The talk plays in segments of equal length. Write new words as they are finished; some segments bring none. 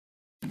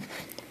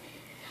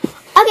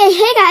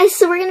Hey guys,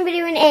 so we're going to be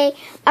doing a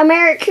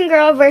American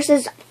Girl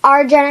versus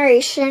Our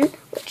Generation,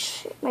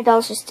 which my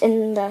doll's just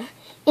in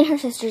her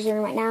sister's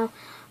room right now.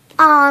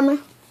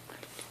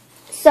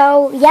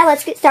 So yeah,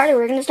 let's get started.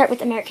 We're going to start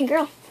with American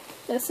Girl.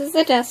 This is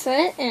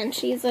Odessa, and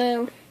she's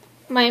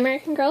my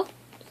American Girl,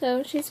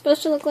 so she's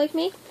supposed to look like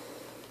me.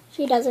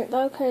 She doesn't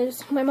though,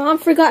 because my mom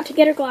forgot to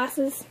get her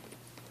glasses.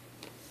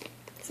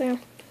 So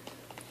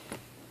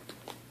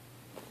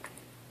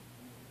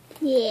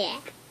yeah.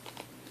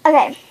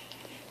 Okay.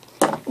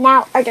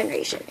 Now, Our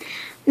Generation.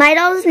 My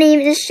doll's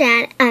name is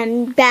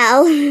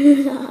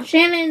Belle.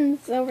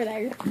 Shannon's over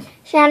there.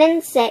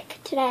 Shannon's sick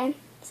today,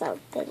 so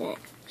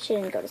she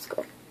didn't go to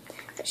school.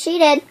 But she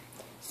did,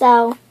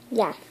 so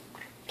yeah.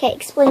 Okay,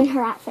 explain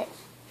her outfit.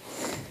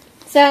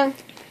 So,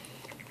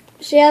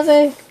 she has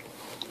a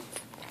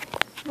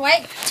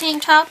white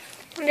tank top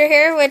under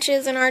here, which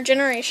is an Our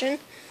Generation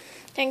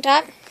tank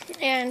top.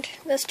 And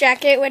this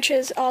jacket, which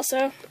is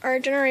also Our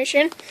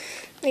Generation.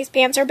 These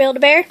pants are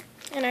Build-A-Bear,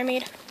 and I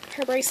made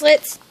her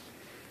bracelets.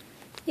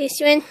 This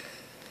one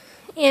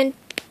and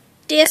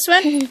this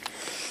one.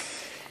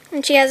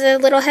 And she has a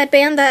little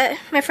headband that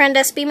my friend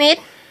SB made.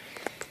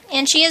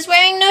 And she is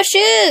wearing no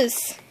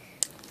shoes.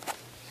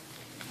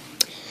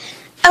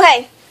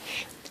 Okay,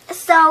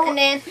 so And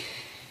then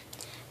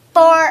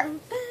for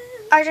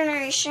Our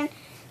Generation,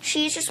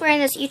 she's just wearing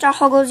this Utah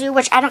Hogle Zoo,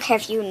 which I don't care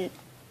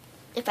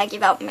if I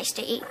give out my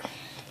state.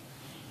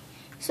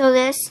 So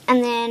this,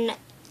 and then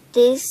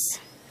this,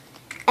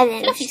 and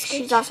then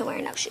she's also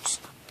wearing no shoes.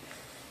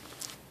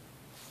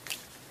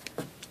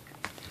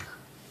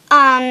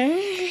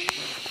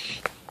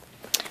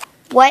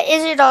 What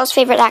is your doll's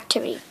favorite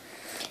activity?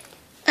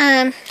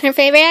 her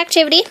favorite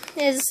activity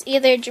is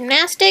either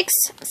gymnastics,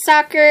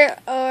 soccer,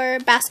 or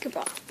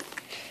basketball.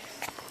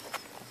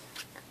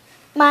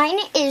 Mine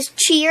is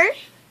cheer,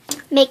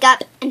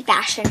 makeup, and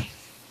fashion.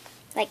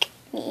 Like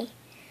me.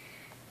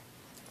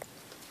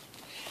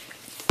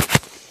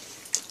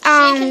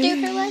 She can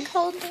do her leg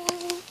holding.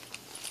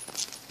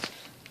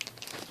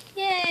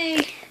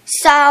 Yay!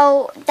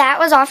 So that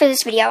was all for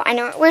this video. I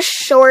know it was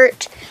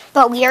short,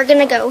 but we are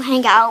gonna go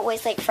hang out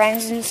with like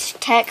friends and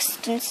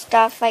text and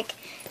stuff like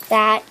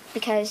that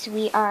because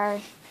we're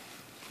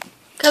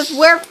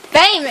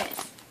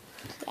famous.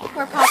 Yeah.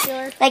 We're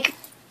popular. Like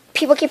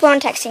people keep on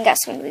texting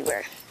us when we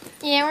were.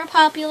 Yeah, we're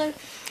popular.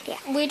 Yeah.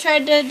 We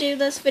tried to do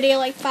this video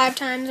like 5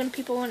 times and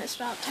people wouldn't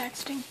stop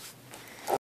texting.